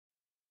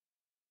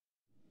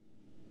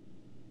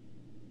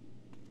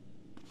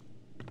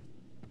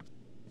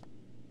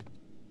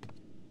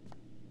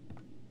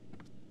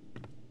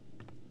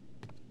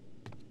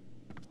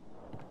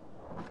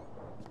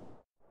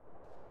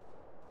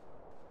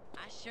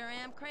Sure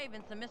am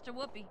craving some Mr.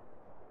 Whoopi.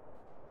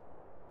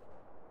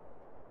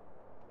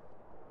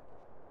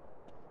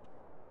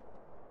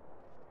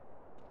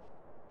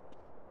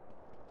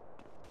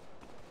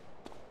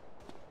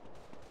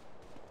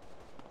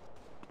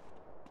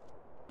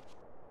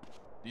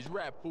 These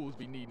rap fools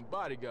be needing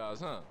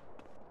bodyguards, huh?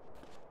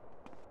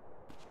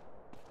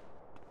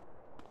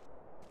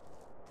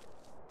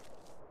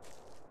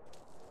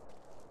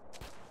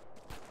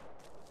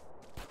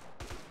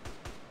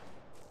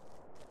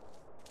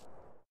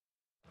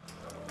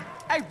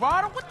 Hey,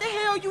 Ryder, what the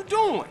hell you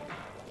doing?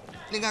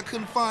 Nigga, I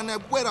couldn't find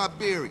that wet I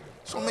buried,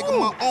 so I'm making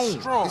my own.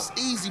 Strong. It's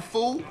easy,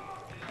 fool.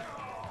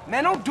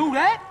 Man, don't do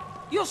that.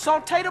 You'll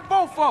saute the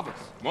both of us.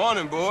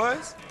 Morning,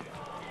 boys.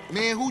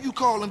 Man, who you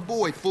calling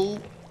boy,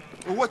 fool?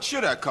 Well, what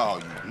should I call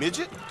you,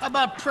 midget? How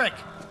about prick?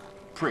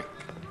 Prick.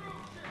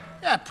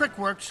 Yeah, prick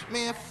works.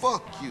 Man,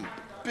 fuck you.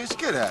 Bitch,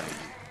 get out of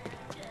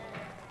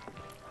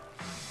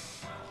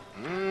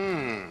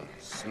here.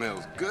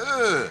 Smells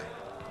good.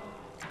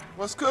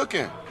 What's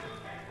cooking?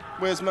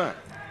 Where's mine?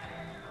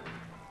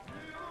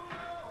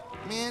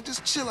 Man,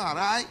 just chill out,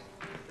 all right?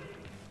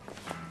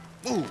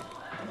 Move.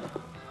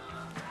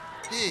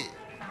 Yeah,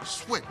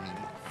 sweat me.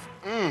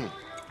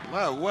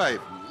 My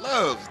wife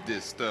loves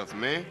this stuff,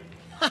 man.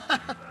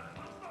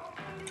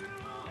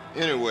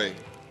 Anyway,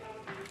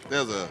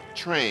 there's a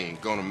train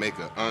gonna make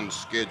an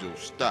unscheduled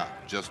stop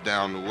just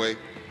down the way.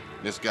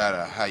 It's got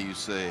a, how you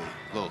say,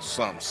 little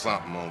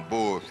something on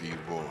board for you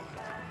boys.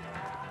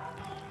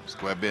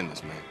 Square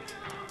business, man.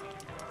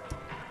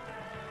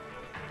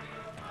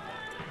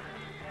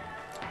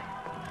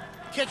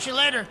 Catch you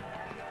later,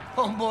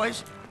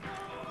 homeboys.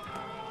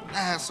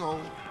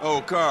 Asshole.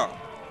 Oh, Carl,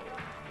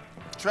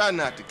 try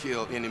not to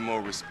kill any more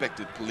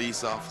respected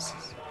police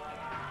officers.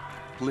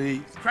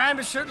 Please. Crime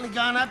has certainly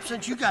gone up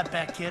since you got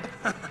back, kid.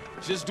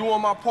 Just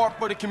doing my part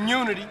for the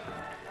community.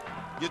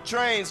 Your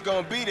train's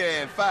gonna be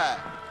there in 5.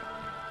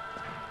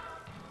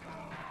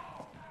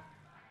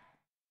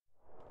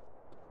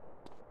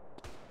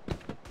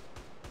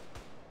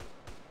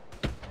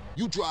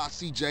 You drive,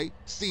 CJ,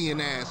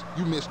 seeing as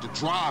you missed the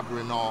driver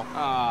and all.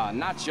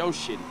 Not your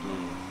shit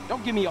again.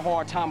 Don't give me a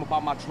hard time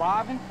about my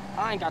driving.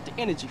 I ain't got the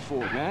energy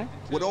for it, man.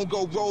 Well, don't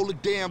go roll the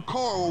damn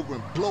car over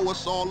and blow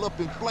us all up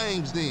in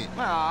flames then.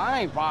 Nah,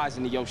 I ain't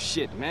rising to your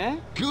shit,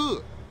 man.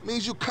 Good.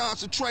 Means you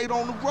concentrate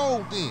on the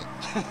road then.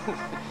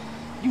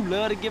 You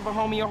love to give a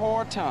homie a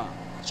hard time.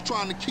 It's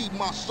trying to keep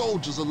my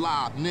soldiers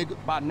alive, nigga.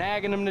 By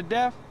nagging them to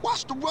death?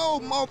 Watch the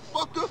road,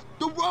 motherfucker.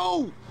 The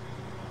road.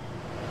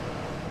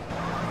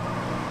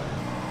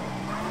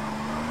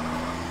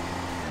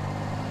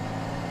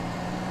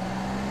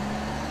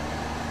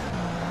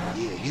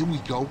 Yeah, here we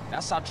go.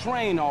 That's our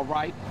train, all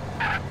right.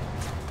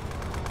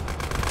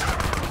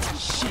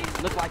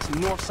 Shit, look like some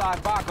Northside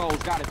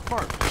Vagos got it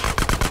first.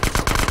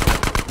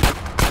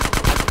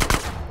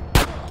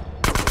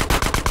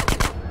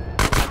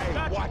 Hey,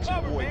 watch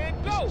it, boy.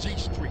 This G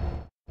Street.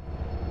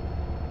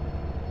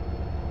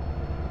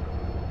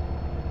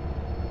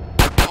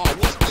 Oh,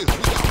 what's this?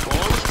 We got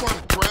ballers trying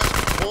to crash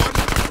the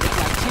party? Look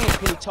like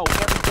Tenpenny told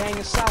every gang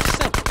in South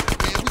Central.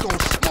 Man, we gonna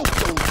smoke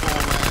those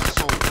ball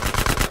assholes.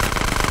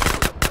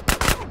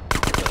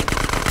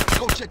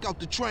 Go check out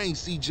the train,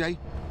 CJ.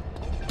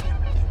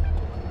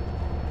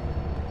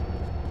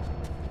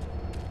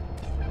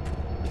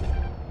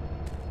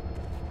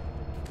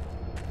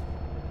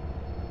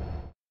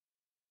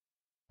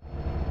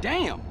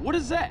 Damn, what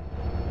is that?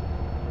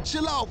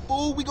 Chill out,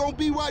 fool. We gonna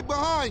be right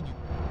behind you.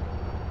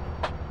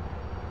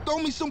 Throw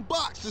me some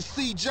boxes,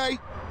 CJ.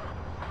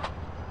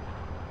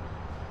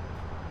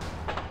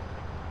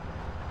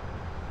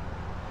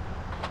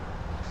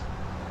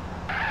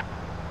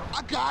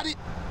 I got it.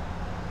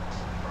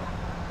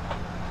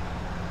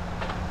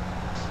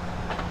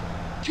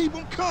 Keep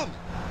them coming.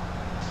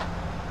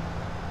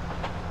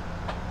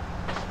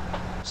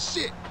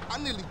 Shit, I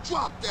nearly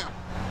dropped that one.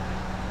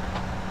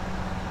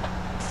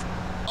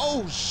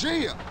 Oh,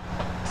 yeah.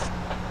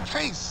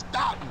 Can't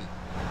stop me.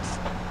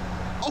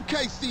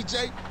 Okay,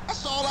 CJ,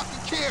 that's all I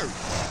can carry.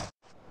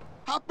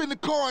 Hop in the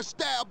car and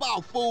stab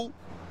out, fool.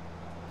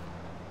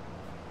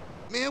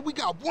 Man, we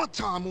got one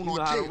time on our tail. You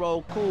know how to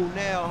roll cool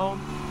now,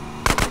 homie.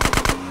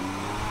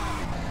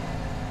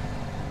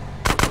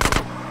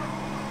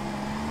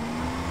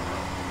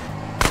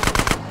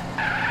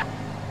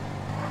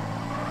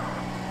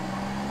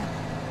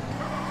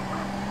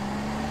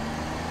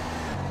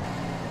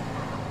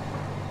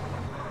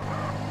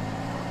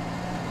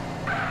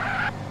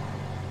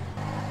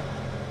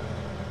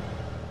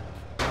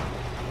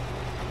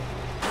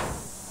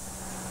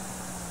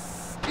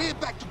 Head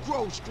back to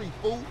Grove Street,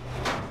 fool.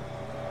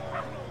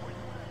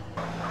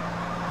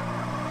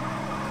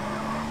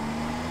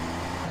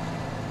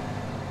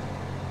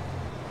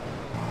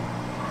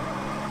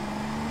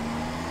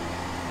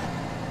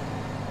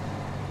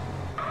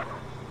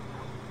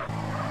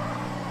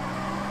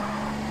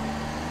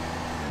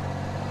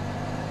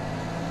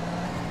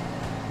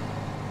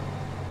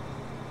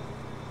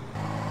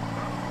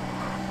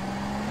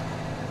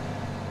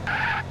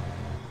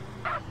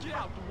 Get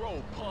out the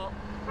road, pump.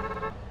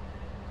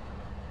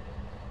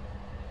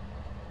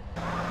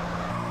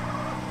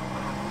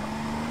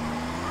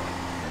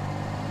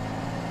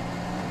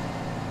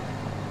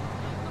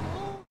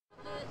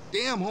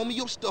 Damn, homie,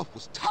 your stuff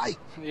was tight.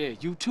 Yeah,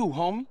 you too,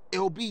 homie.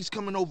 LB's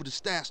coming over to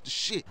stash the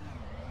shit.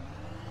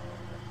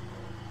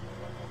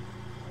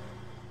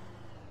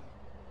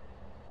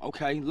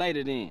 Okay,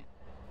 later then.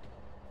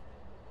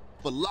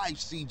 For life,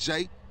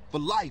 CJ. For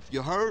life,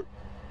 you heard?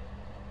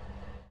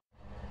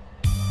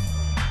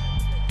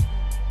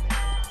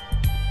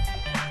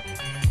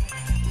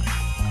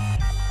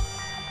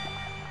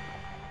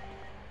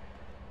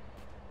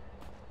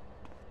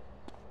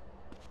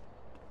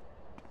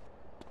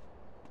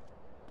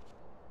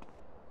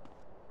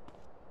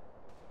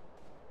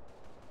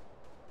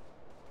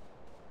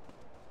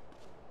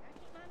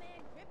 My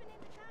man gripping in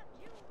the top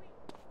jewelry.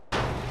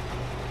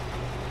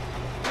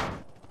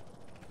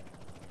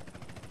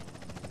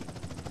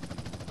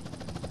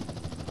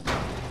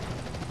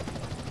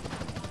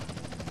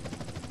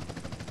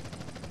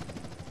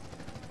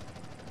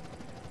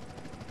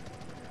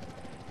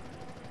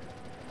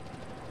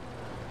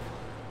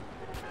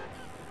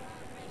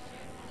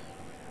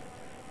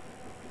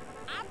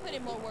 I put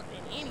in more work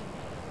than anyone.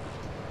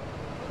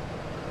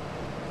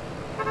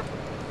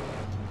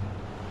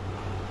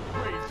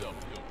 Raise up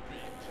your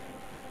bitch.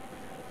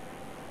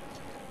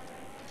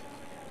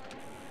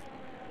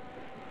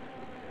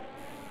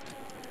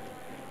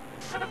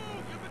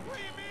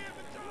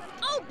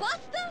 Oh,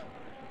 Buster!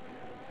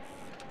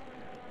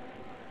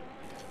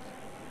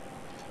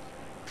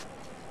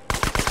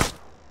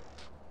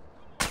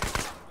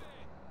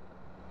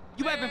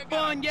 You having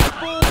fun yet,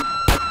 fool?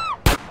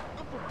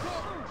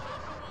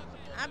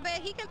 I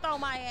bet he can throw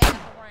my ass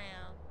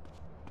around.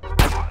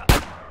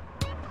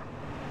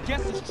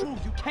 Guess it's true,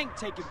 you can't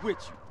take it with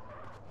you.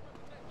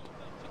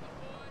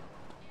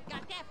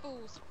 Got that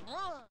fool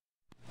sprung.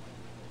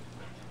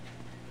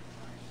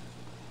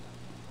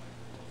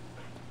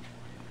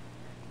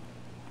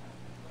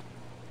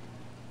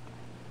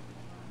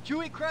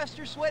 Chewy crust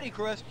or sweaty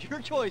crust,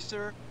 your choice,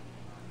 sir.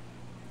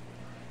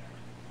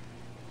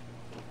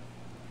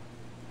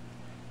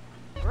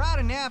 We're out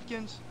of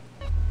napkins.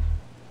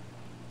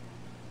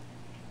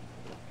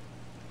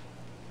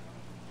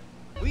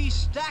 We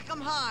stack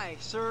 'em high,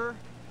 sir.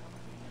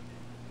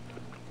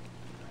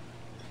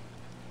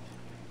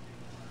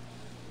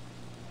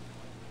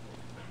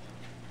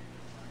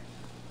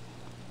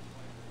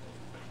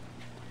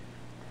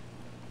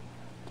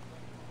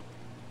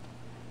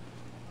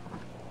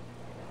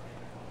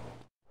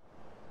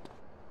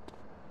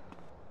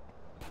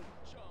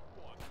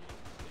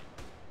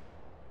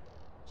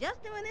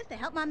 Just doing this to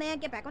help my man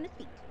get back on his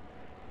feet.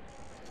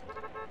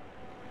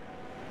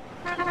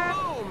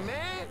 Oh,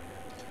 man.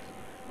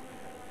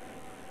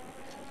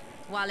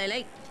 Wale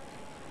late.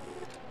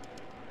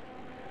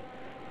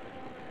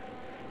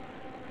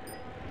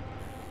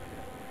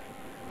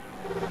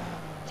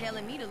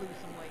 Telling me to lose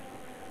some weight.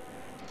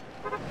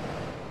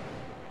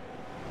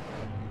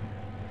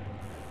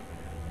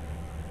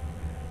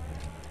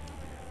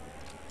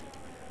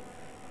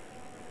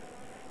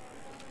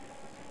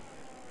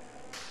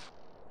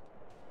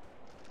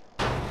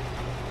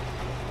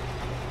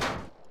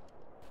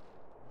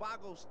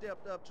 Vago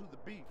stepped up to the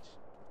beach.